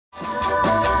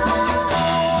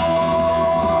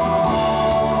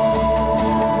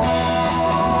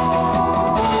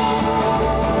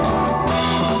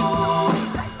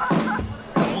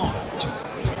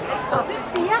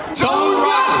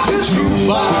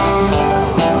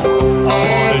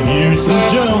St.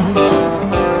 John,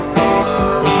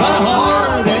 'cause my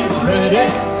heart ain't ready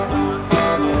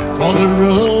for the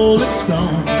Rolling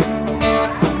Stone.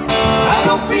 I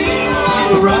don't feel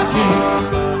like rocking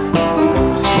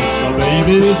since my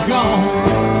baby's gone.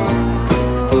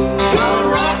 Don't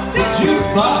rock the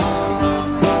jukebox,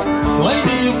 play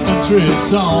me a country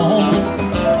song.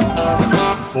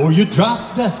 Before you drop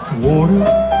that quarter,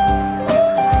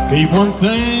 keep one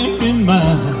thing in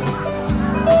mind.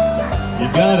 You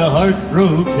got a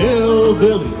heartbroken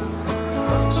hillbilly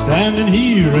standing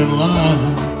here in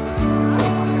line.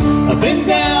 I've been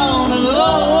down and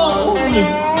lonely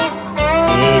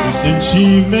ever since she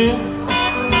met.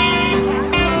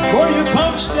 Before you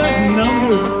punch that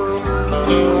number,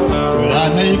 could I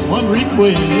make one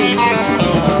request?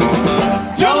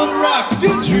 Don't rock the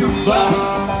jukebox,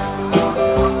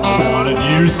 I wanna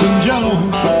hear some Joan,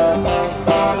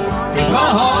 'cause my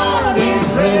heart ain't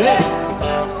ready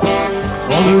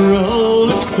for the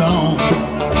Rolling Stone.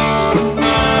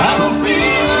 I don't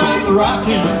feel like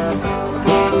rocking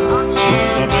since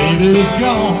my baby's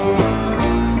gone.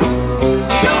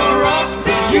 Don't rock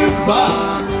the jukebox,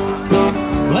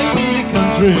 play me a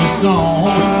country song.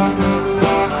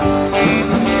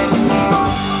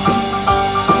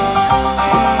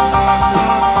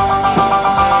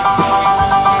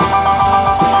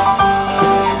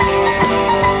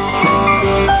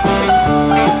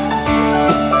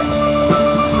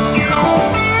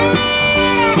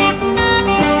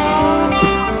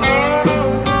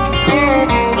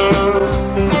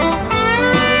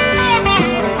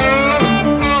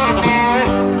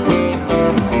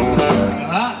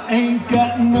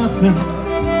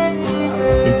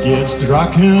 Against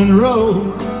rock and roll,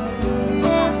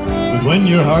 but when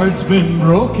your heart's been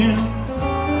broken,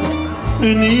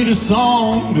 you need a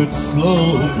song that's slow.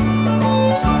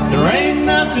 There ain't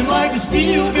nothing like a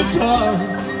steel guitar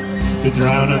to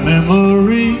drown a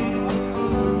memory.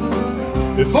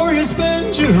 Before you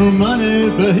spend your money,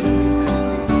 babe,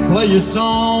 play a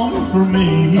song for me.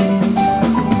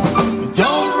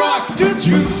 Don't rock the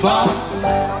jukebox,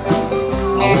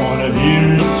 I wanna hear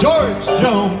George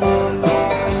Jones,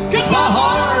 'cause my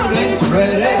heart ain't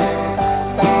ready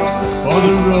for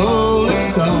the Rolling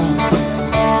Stone.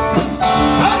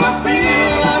 I don't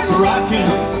feel like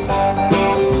rocking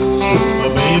since my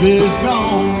baby's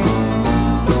gone.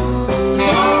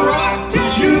 Don't rock the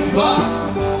jukebox,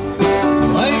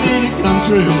 play me a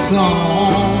country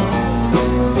song.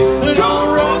 Don't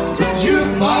rock the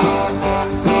jukebox,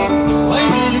 play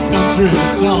me a country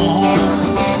song.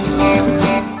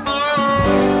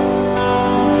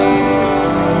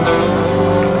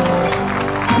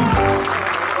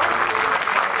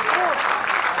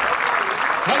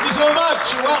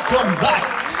 Welcome back.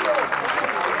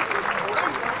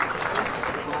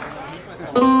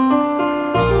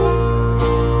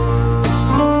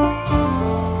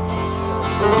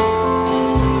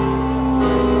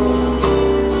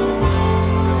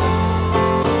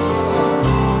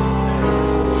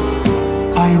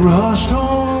 I rushed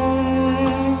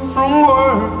home from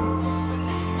work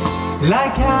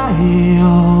like I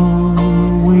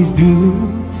always do.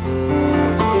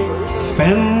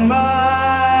 Spend my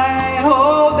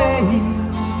whole day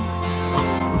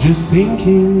just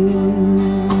thinking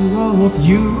of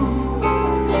you.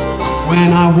 When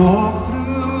I walk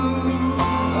through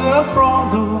the front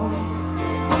door,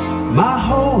 my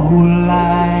whole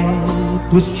life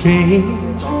was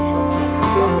changed.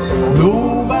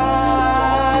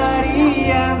 Nobody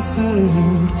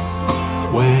answered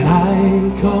when I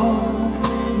called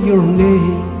your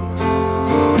name.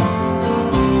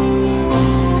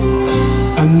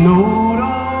 A note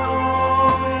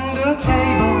on the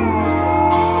table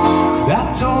that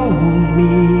told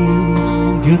me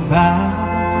goodbye.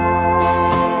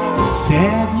 It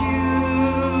said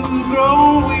you'd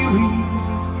grown weary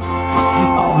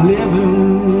of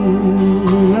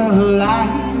living a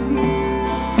life.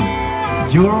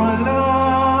 Your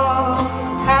love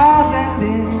has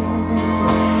ended,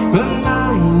 but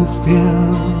mine still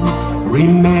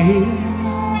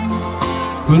remains.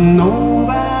 But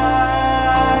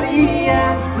nobody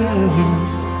answers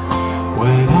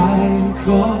when I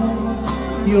call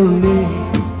your name.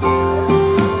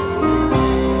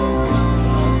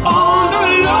 On the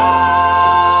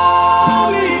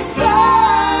lonely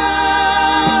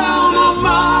sound of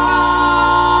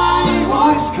my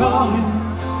voice calling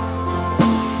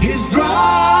is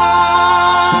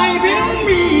driving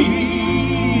me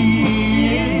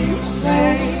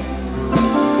insane.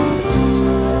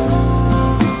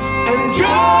 And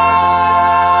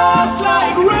just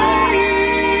like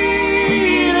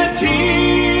rain, the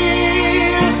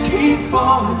tears keep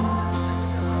falling,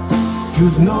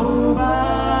 'cause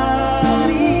nobody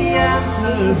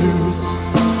answers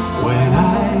when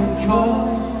I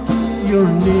call your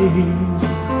name.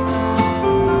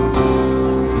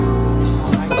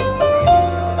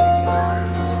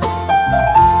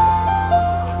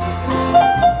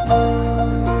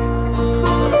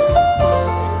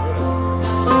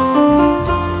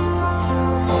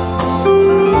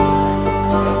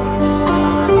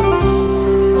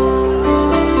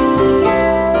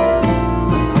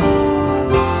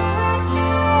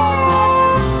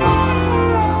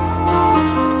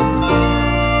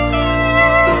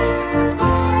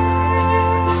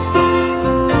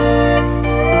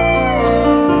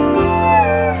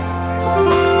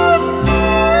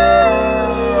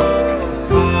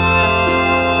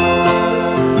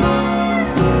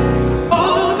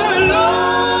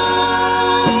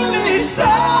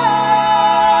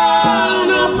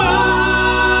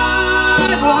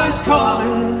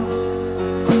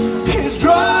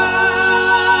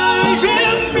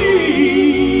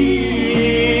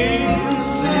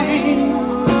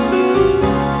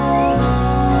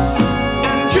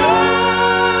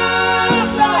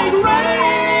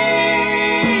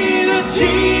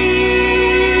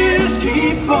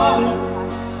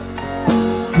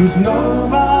 Cause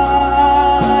nobody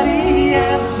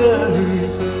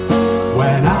answers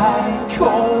when I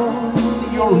call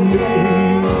your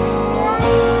name.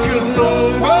 Cause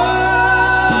nobody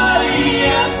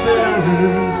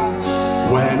answers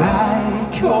when I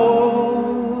call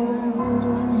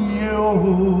your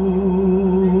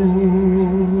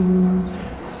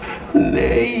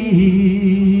name.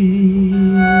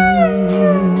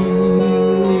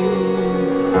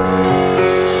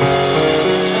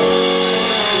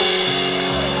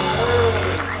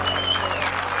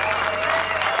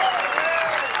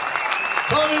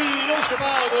 Thommy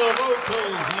Lustenberger,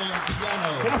 vocals and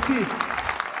piano. Merci.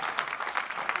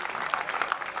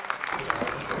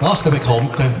 Nach dem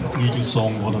bekannten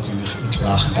Eagle-Song, der natürlich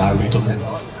entsprechend auch wiederum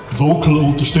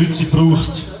Vocal-Unterstützung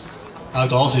braucht. Auch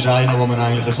das ist einer, den man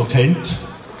eigentlich so kennt.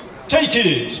 Take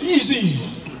it easy!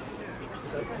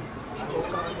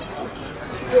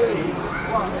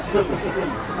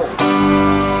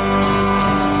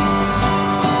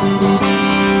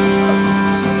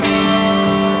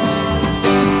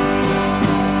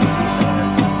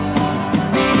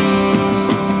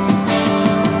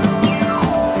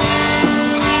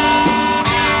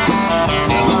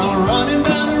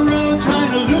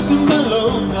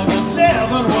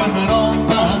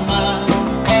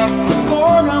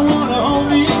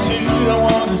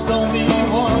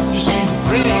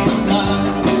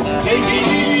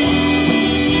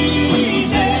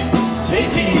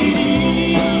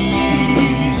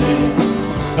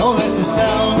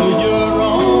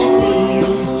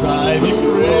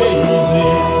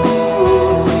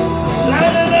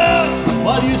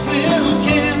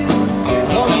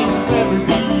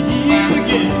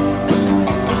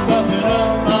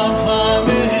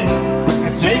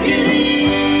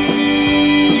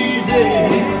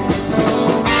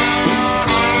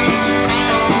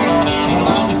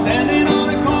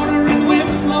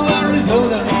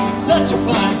 Such a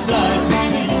fine sight to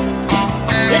see.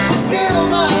 It's a girl,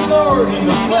 my lord, in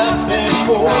a flatbed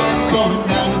Ford, slowing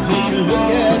down to take a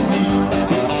look at me.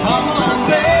 Come on,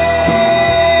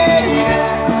 baby,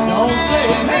 don't say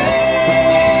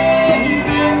maybe.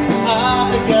 I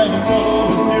gotta know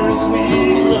if your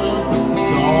sweet love is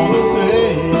gonna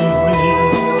save me.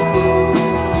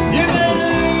 You may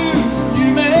lose, you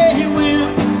may win,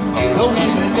 though you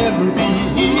may never be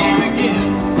here again.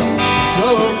 So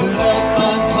open up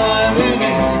my climbing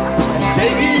in and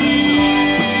take it easy.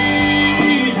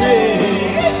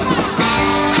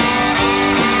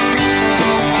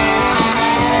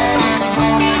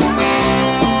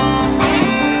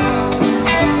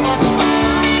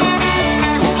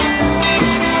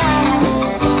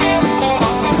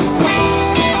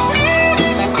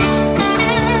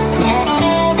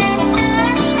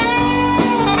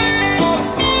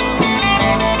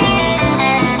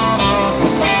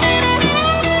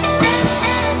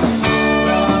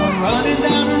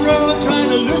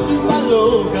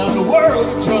 Got a world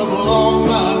of trouble on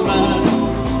my mind.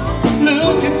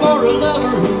 Looking for a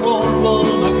lover who won't blow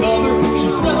my cover.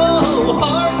 She's so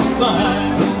hard to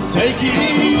find. Take it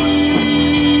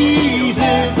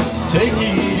easy, take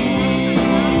it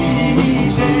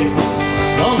easy.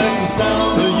 Don't let the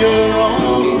sound of your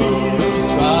own wheels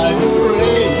drive you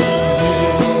crazy.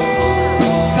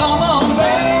 Come on,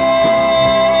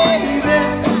 baby,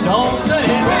 don't say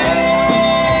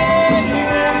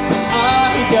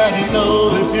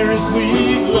know if your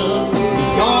sweet love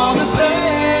is gonna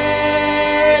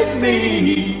save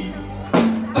me.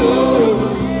 Ooh,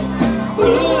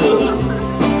 ooh,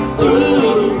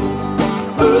 ooh,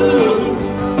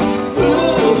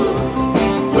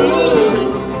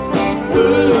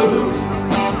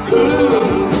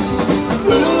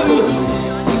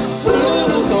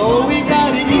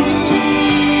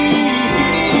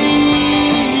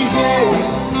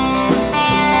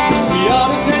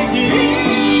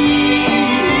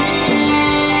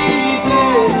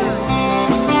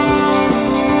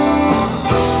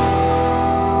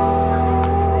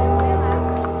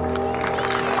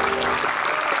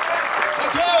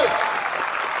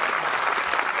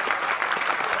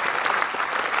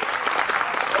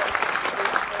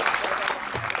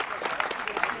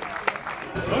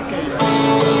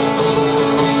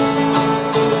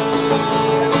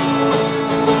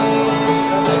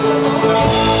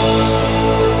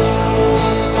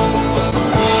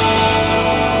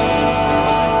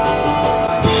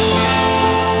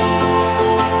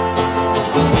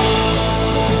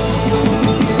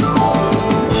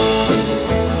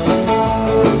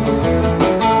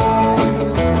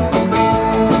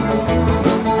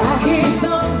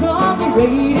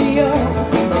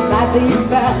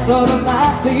 fast or there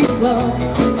might be slow.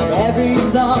 But every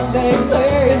song they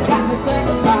play has got me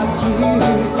thinking about you.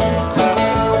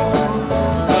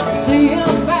 See a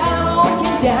fella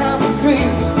walking down the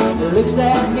street, he looks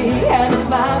at me and he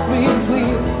smiles real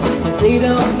sweet. Cause he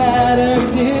don't matter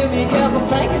to me, cause I'm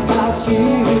thinking about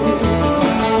you.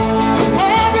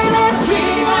 Every little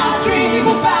dream I dream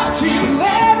about you,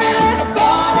 every little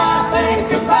thought I think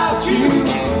about you.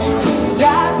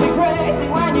 Drives me crazy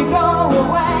when you go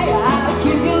away, I'll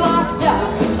keep you locked up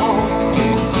at home.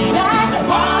 Like the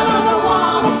bottles I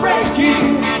wanna break you,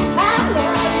 I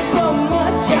love you so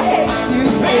much I hate you.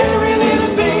 Every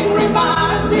little thing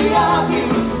reminds me of you,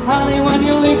 honey, when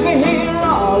you leave me here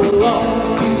all alone.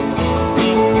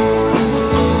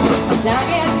 Time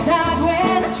gets tight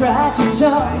when I try to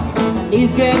talk, my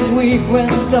knees get weak when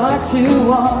I start to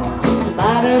walk. So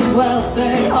might as well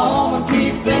stay home and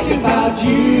keep thinking about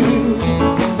you.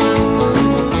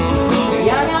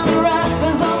 Young and the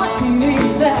restless on my TV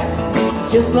set,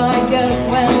 it's just like us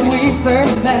when we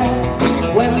first met.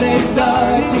 When they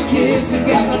start to kiss, you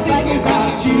get me thinking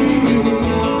about you.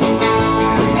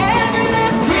 Every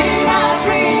little dream I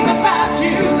dream about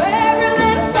you, every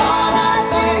little thought I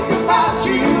think about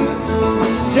you.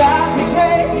 Drive me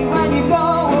crazy when you go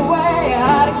away,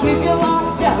 I'd keep you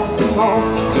locked up at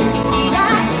home.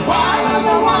 Like why does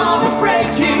I wanna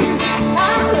break you,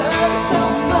 I love you so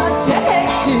much I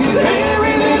hate you.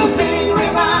 Every little thing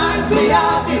reminds me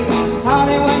of you,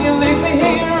 honey, when you leave me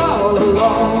here all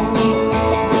alone.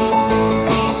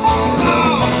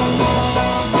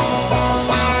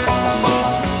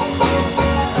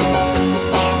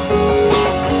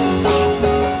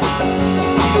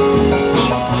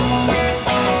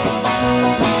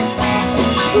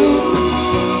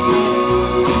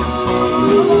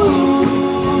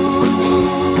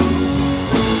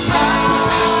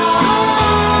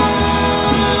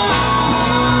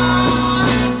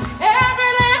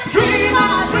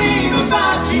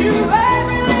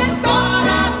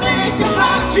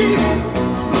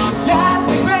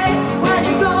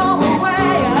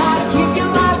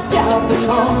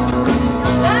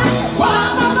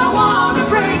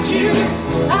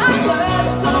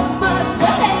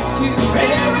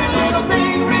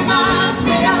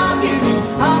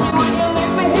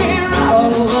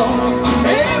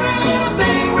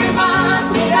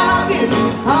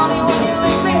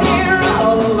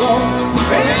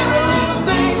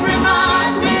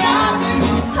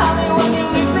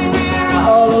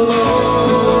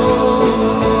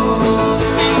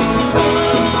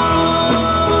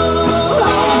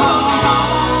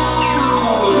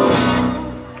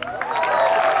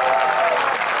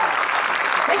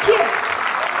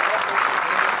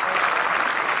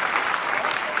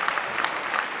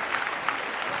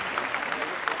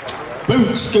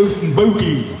 Boot scooting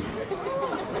boogie.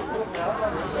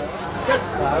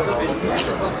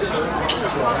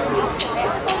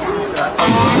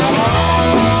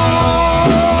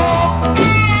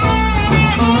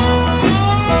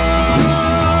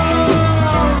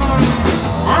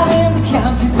 Out in the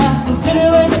country past the city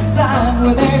limit sign,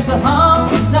 where there's a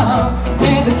honky-tonk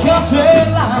near the country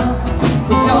line.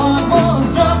 The joint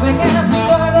was jumping and the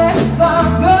started the sun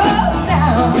goes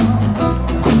down.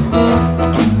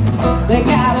 They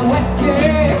got a whiskey,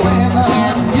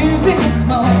 women using the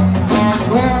smoke.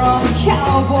 Swear on the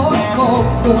cowboy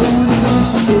folks go to the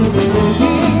school.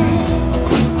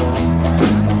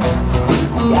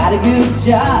 Got a good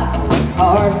job,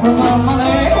 hard for my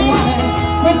money when it's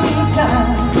quitting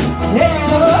time.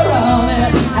 Hitched around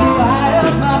and I fired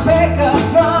up my pickup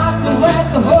truck to let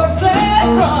the horses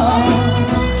run.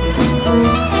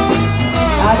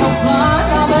 I go flying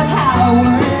on that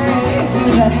highway to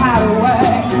that highway.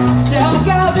 Self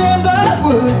out in the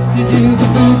woods to do the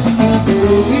boot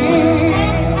boogie.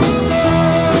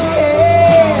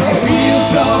 Hey, you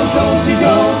don't see,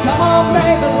 don't come on,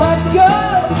 baby, let's go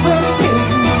frisky.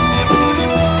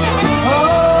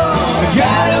 Oh,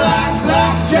 got it like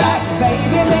blackjack,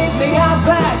 baby, meet me out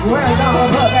back, we're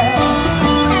gonna boogie.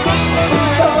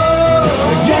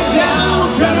 Oh, get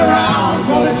down, turn around,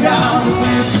 go to town,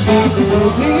 boot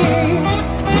boogie.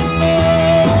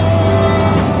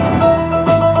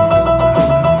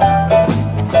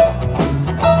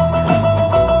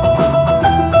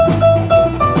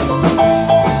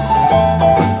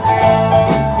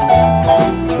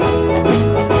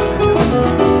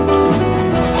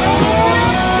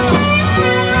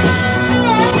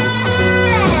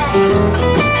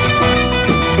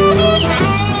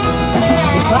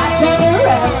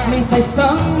 Say,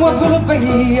 son, what will it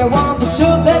be? I want to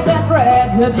shoot that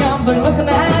red-haired young boy looking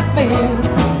at me.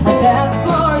 And dance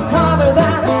floor is hotter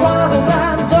than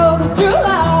 4th of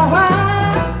July.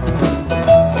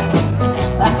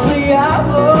 I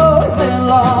outlaws and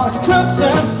lost crooks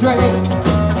and straights.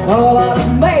 All I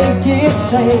make it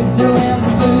shake doing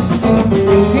the boot scoot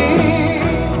boogie.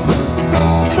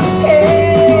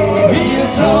 Hey, you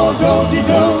told Dosey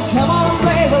don't come on,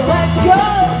 baby, let's go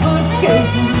boot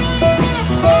scooting.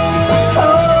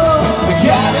 Oh, the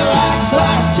Cadillac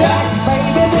blackjack,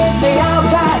 baby, did me out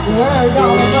back, we're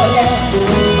gonna boogie.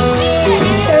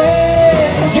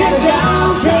 Hey, get down,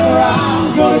 turn around,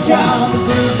 go to town, the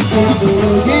boot scoot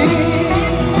boogie.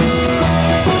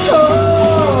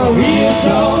 You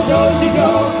told Dosey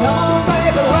don't come on,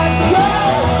 baby, let's go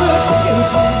boot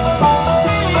scooping.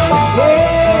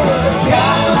 Yeah,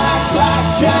 Cadillac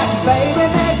blackjack, baby,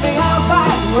 make me out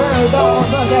back, we're going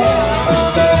boogie.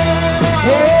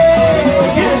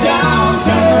 Yeah, get down,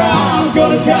 turn around, go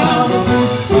to town,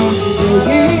 boot scooping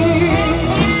boogie.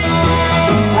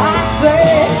 I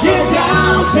said, get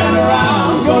down, turn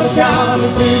around, go to town,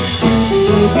 boot scooping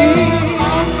boogie.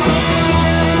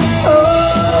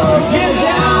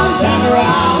 Turn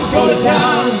around, go to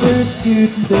town, boot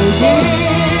scootin' boogie.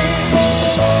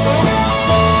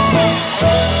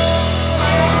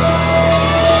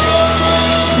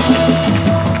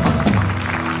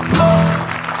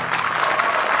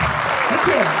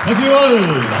 Merci Rol.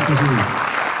 Dankeschön.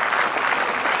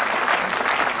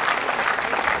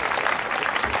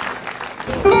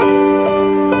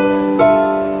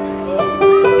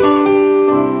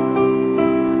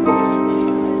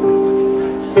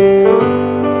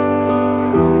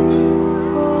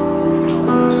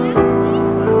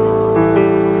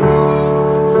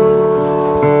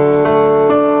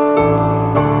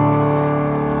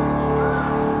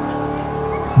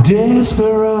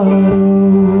 Desperado,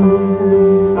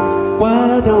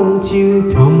 why don't you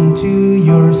come to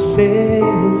your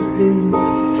senses?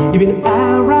 You've been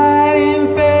out riding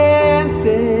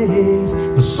fences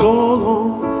for so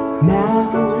long now.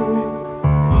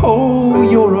 Oh,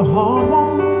 you're a hard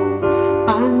one,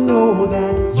 I know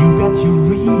that you got your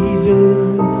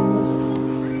reasons.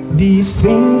 These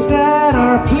things that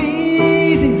are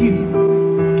pleasing you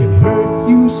can hurt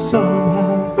you somehow.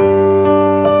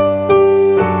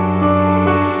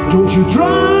 Don't you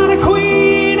draw the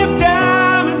queen of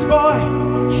diamonds, boy,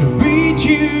 she'll beat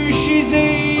you, she's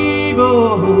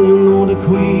able. You know the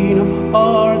queen of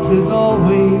hearts is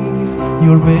always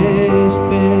your best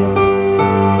bet.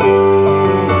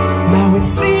 Now it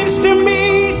seems to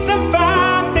me some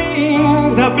fine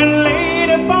things have been laid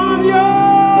upon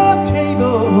your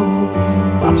table,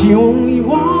 but you only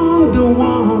want the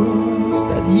ones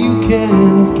that you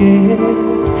can't get.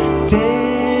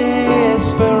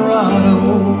 Desperado,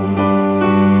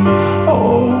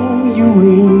 oh, you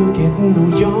ain't getting no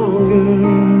younger.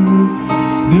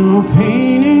 The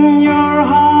pain in your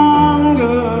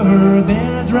hunger,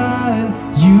 they're driving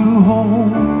you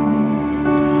home.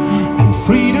 And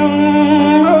freedom,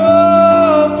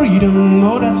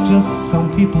 oh, that's just some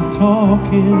people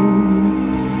talking.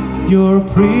 Your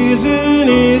prison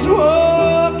is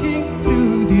walking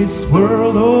through this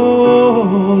world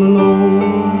all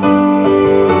alone.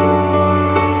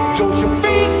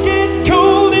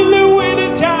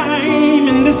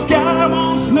 The sky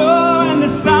won't snow and the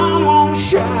sun won't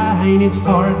shine. It's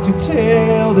hard to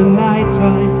tell the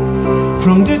nighttime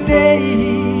from the day.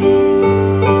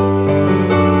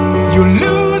 You're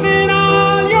losing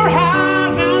all your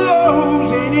highs and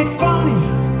lows. Ain't it funny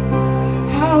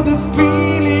how the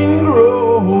feeling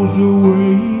grows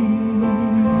away?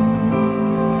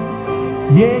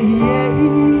 Yeah, yeah,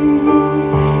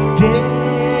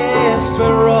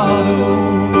 desperado,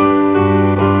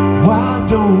 why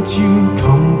don't you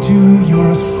come to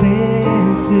your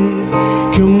senses?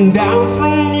 Come down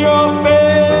from your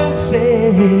fences.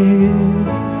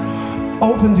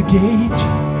 Open the gate,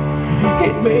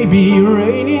 it may be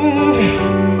raining,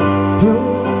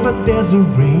 but there's a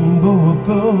rainbow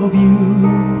above you.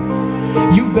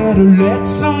 You better let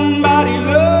somebody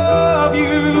love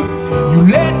you. You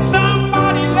let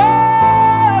somebody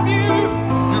love you.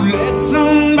 You let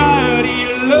somebody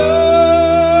love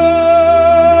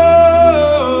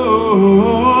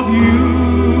you.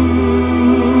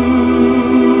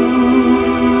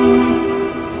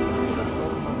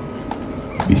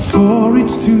 Before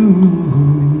it's too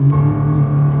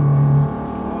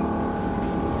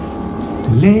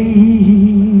late.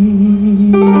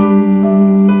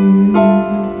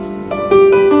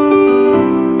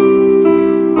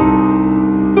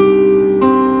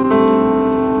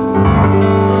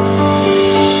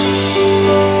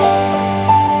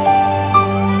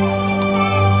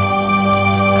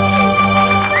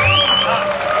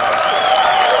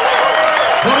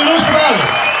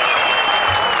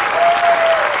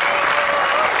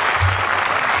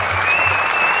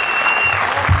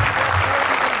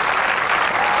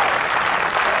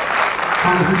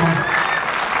 Danke vielmals.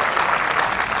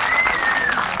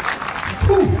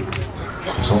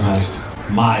 Der Song heisst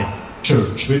My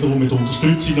Church. Wiederum mit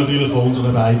Unterstützung natürlich von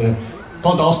unseren beiden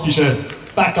fantastischen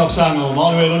Backup-Sänger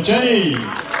Manuel und Jenny.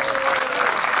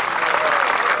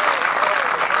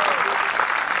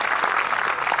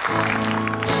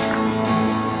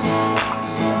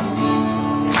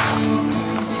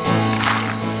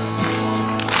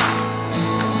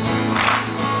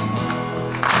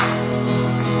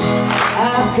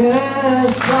 I've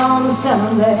cursed on a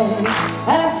Sunday,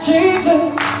 I've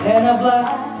cheated and I've lied,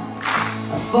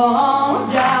 I've fallen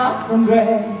down from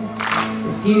grace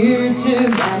with you too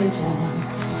many times.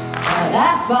 But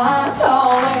I find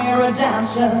only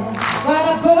redemption when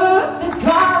I put this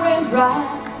car in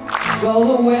drive, roll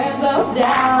the windows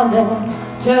down and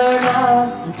turn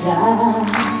up the dial.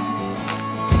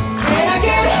 Can I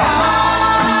get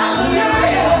hallelujah?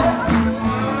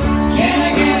 Can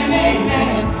I get an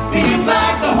amen? Feels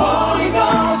like the Holy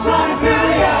Ghost running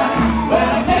through ya when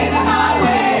I play the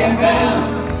highway FM.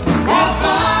 I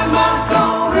find my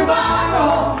soul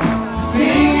revival,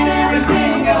 singing every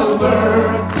single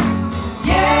word.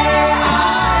 Yeah,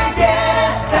 I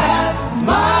guess that's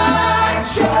my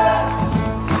church.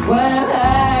 When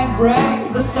Hank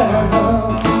brings the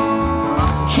sermon,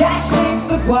 Cash leads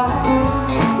the choir,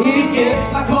 he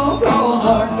gets my cold, cold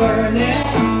heart burning,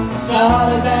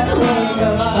 solid than a ring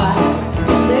of fire.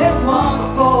 This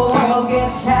wonderful world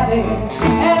gets heavy,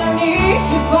 and I need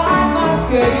to find my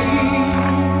escape.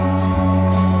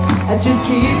 I just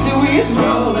keep the wheels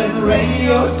rolling,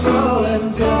 radio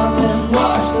strolling, till my sins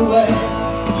washed away.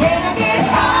 Can I get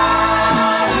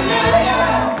hallelujah?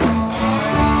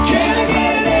 Can I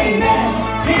get an amen?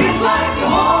 Feels like the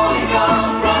Holy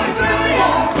Ghost running through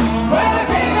ya when I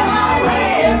play the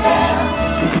highway FM.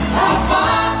 I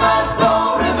find my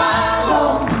soul revival,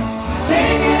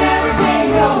 singing every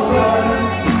single word.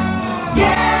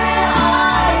 Yeah,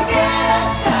 I guess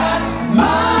that's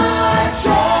my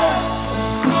church.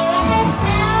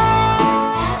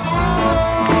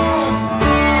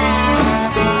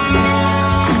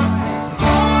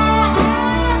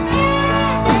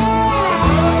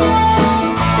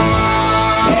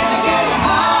 Can I get a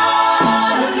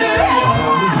hallelujah?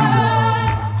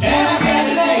 Can I get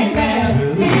an amen?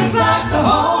 Feels like the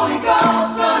Holy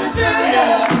Ghost running through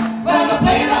ya when I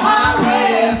play the highway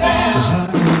FM.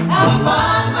 I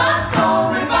find my soul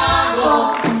revival,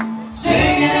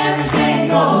 singing every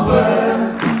single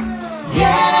word.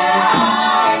 Yeah,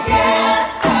 I guess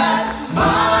that's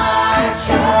my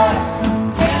church.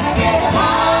 Can I get a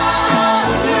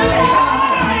hallelujah?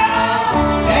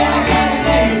 Can I get an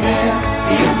amen?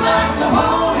 Feels like the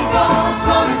Holy Ghost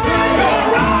running through ya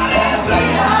when I play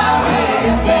the highway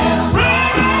FM.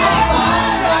 I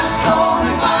find my soul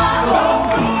revival,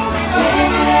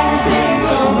 singing every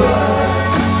single word.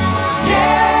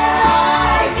 Yeah,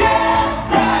 I guess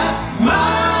that's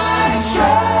my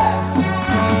church.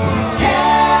 Yeah,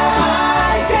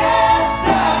 I guess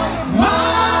that's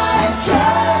my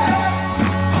church.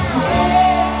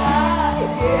 Yeah, I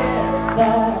guess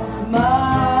that's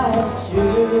my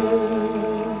church.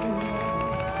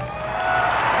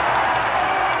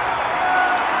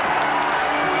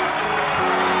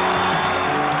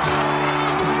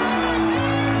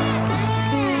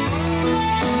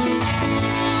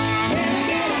 Can I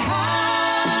get a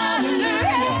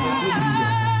hallelujah?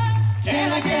 Can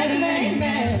I get an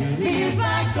amen? Feels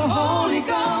like the whole